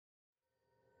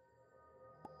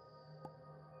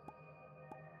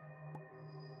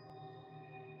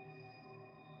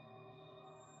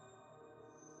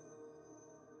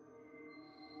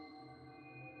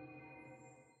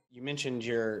You mentioned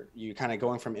you kind of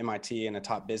going from MIT and a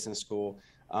top business school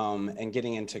and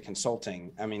getting into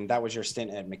consulting. I mean, that was your stint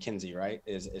at McKinsey, right?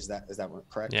 Is that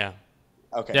correct? Yeah.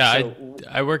 Okay, Yeah, so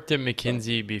I worked at go ahead.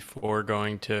 McKinsey before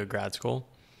going to grad school,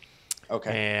 Okay,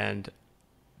 and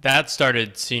that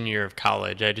started senior year of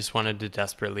college. I just wanted to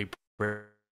desperately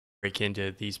break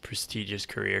into these prestigious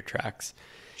career tracks.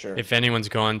 sure. If anyone's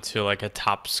going to like a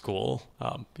top school,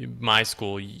 my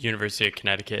school, University of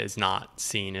Connecticut, is not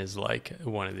seen as like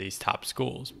one of these top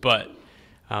schools. But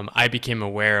I became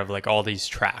aware of like all these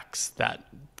tracks that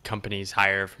companies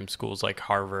hire from schools like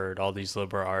Harvard, all these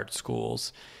liberal arts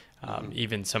schools, Hmm.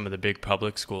 even some of the big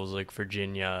public schools like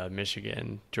Virginia,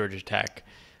 Michigan, Georgia Tech,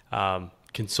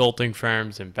 consulting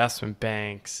firms, investment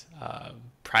banks,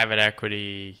 private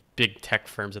equity, big tech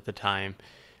firms at the time.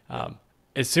 Yeah.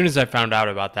 As soon as I found out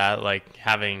about that, like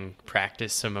having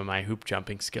practiced some of my hoop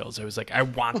jumping skills, I was like, I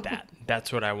want that.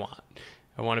 That's what I want.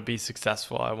 I want to be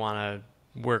successful. I want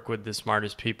to work with the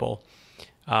smartest people.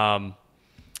 Um,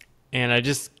 and I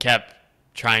just kept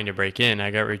trying to break in.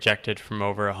 I got rejected from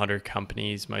over 100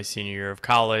 companies my senior year of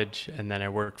college. And then I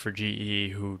worked for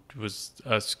GE, who was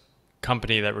a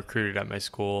company that recruited at my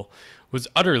school, was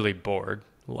utterly bored.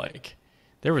 Like,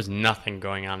 there was nothing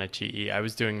going on at GE. I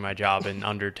was doing my job in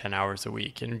under 10 hours a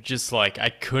week. And just like, I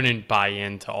couldn't buy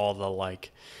into all the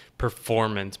like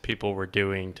performance people were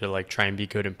doing to like try and be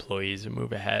good employees and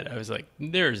move ahead. I was like,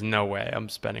 there's no way I'm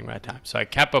spending my time. So I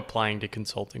kept applying to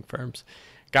consulting firms,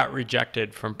 got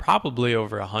rejected from probably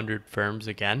over 100 firms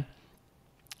again.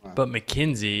 Wow. But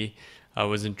McKinsey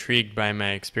was intrigued by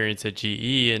my experience at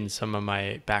GE and some of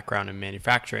my background in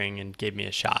manufacturing and gave me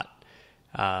a shot.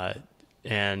 Uh,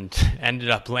 and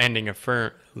ended up landing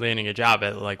a job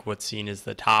at like what's seen as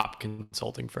the top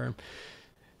consulting firm.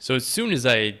 So as soon as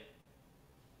I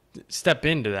step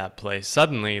into that place,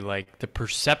 suddenly like the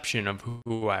perception of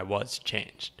who I was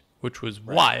changed, which was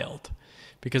Right. wild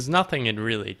because nothing had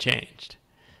really changed.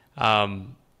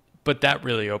 Um, but that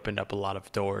really opened up a lot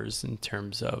of doors in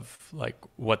terms of like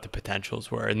what the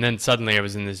potentials were. And then suddenly I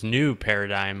was in this new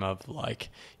paradigm of like,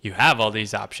 you have all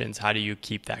these options. How do you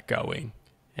keep that going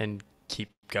and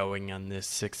keep going on this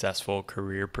successful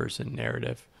career person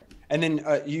narrative? And then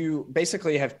you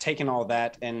basically have taken all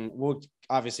that, and we'll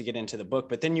obviously get into the book,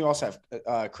 but then you also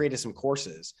have created some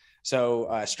courses. So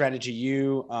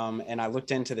StrategyU, and I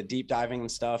looked into the deep diving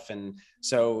and stuff. And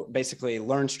so basically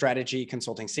learn strategy,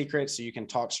 consulting secrets, so you can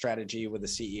talk strategy with the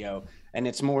CEO. And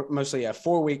it's mostly a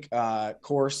 4 week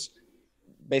course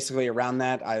basically around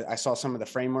that. I saw some of the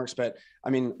frameworks, but I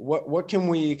mean, what can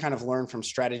we kind of learn from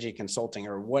strategy consulting,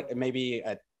 or what maybe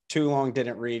a too long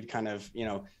didn't read kind of,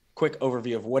 quick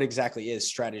overview of what exactly is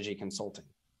strategy consulting?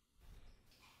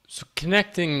 So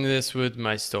connecting this with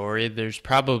my story, there's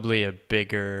probably a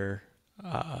bigger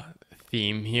uh,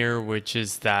 theme here, which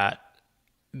is that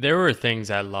there were things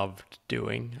I loved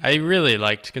doing. I really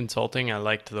liked consulting. I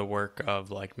liked the work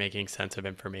of like making sense of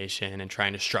information and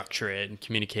trying to structure it and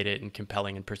communicate it in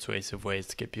compelling and persuasive ways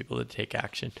to get people to take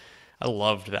action. I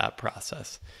loved that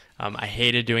process. I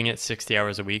hated doing it 60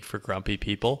 hours a week for grumpy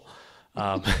people.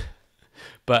 Um,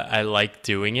 but I liked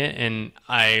doing it, and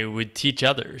I would teach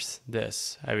others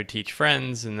this. I would teach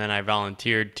friends, and then I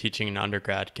volunteered teaching an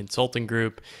undergrad consulting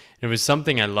group. It was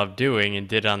something I loved doing and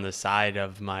did on the side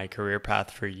of my career path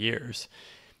for years.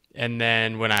 And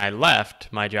then when I left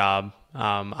my job,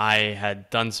 I had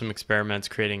done some experiments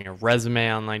creating a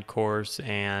resume online course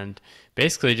and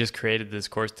basically just created this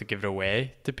course to give it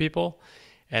away to people,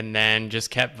 and then just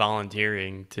kept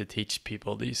volunteering to teach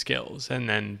people these skills. And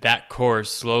then that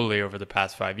course slowly over the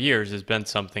past 5 years has been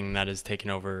something that has taken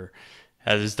over,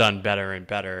 has done better and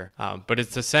better. But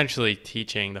it's essentially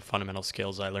teaching the fundamental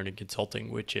skills I learned in consulting,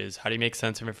 which is how do you make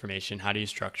sense of information? How do you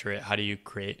structure it? How do you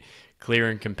create clear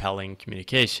and compelling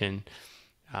communication?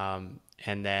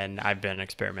 And then I've been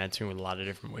experimenting with a lot of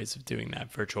different ways of doing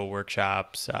that: virtual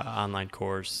workshops, online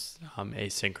course,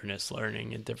 asynchronous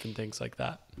learning, and different things like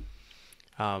that.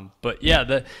 But yeah,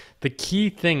 the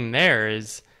key thing there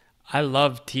is I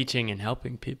love teaching and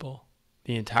helping people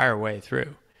the entire way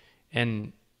through.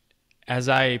 And as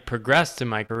I progressed in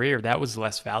my career, that was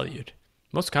less valued.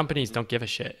 Most companies don't give a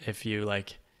shit if you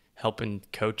like help and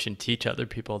coach and teach other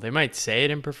people. They might say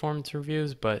it in performance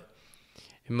reviews, but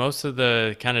in most of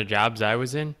the kind of jobs I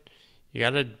was in, you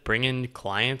got to bring in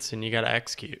clients and you got to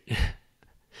execute.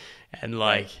 And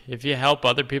like, Right. if you help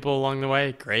other people along the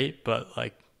way, great. But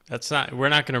like, we're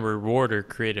not going to reward or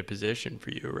create a position for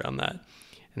you around that.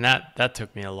 And that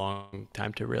took me a long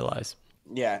time to realize.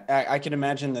 Yeah, I can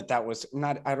imagine that was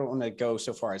not, I don't want to go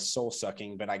so far as soul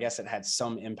sucking, but I guess it had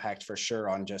some impact for sure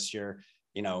on just your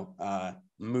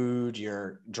mood,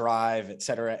 your drive, et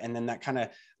cetera. And then that kind of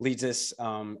leads us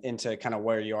into kind of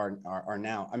where you are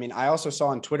now. I mean, I also saw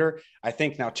on Twitter, I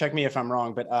think, now check me if I'm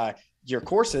wrong, but your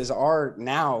courses are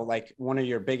now like one of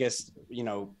your biggest,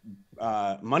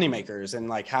 money makers, and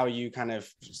like how you kind of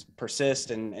persist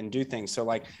and do things. So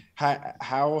like,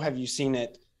 how have you seen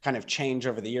it kind of change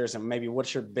over the years? And maybe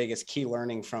what's your biggest key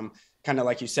learning from kind of,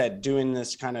 like you said, doing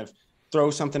this kind of throw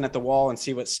something at the wall and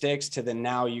see what sticks, to then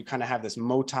now you kind of have this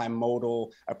multimodal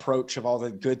approach of all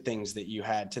the good things that you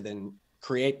had to then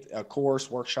create a course,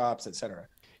 workshops, etc.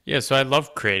 Yeah, so I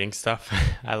love creating stuff.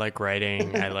 I like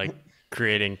writing. I like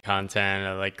creating content.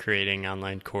 I like creating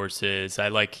online courses. I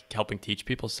like helping teach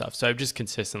people stuff. So I've just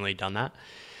consistently done that.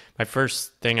 My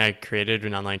first thing I created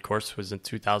an online course was in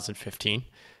 2015.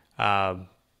 And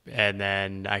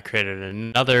then I created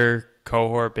another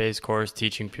cohort-based course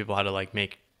teaching people how to like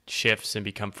make shifts and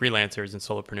become freelancers and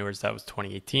solopreneurs. That was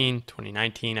 2018.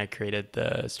 2019, I created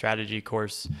the strategy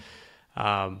course.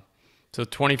 So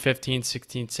 2015,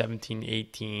 16, 17,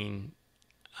 18,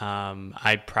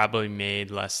 I probably made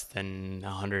less than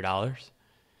 $100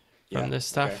 from this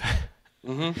stuff.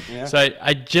 Okay. Yeah. So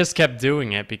I just kept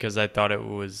doing it because I thought it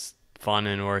was fun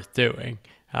and worth doing.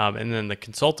 And then the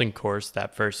consulting course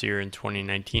that first year in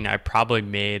 2019, I probably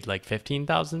made like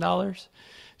 $15,000.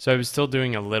 So I was still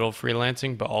doing a little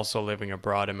freelancing, but also living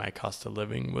abroad, and my cost of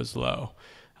living was low.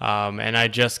 And I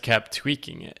just kept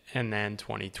tweaking it. And then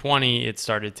 2020, it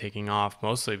started taking off,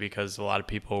 mostly because a lot of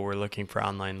people were looking for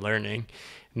online learning.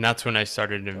 And that's when I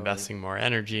started investing more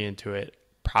energy into it.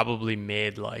 Probably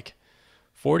made like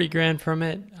 40 grand from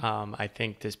it. I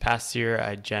think this past year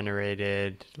I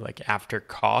generated, like after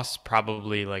costs,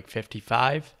 probably like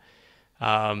 55.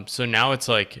 So now it's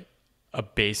like a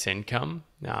base income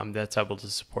that's able to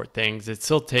support things. It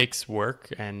still takes work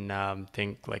and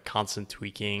think like constant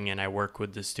tweaking, and I work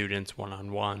with the students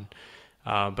one-on-one.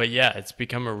 But yeah, it's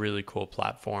become a really cool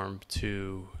platform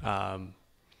to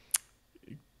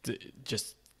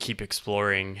just keep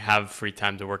exploring, have free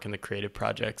time to work in the creative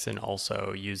projects, and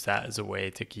also use that as a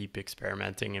way to keep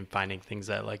experimenting and finding things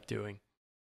I like doing.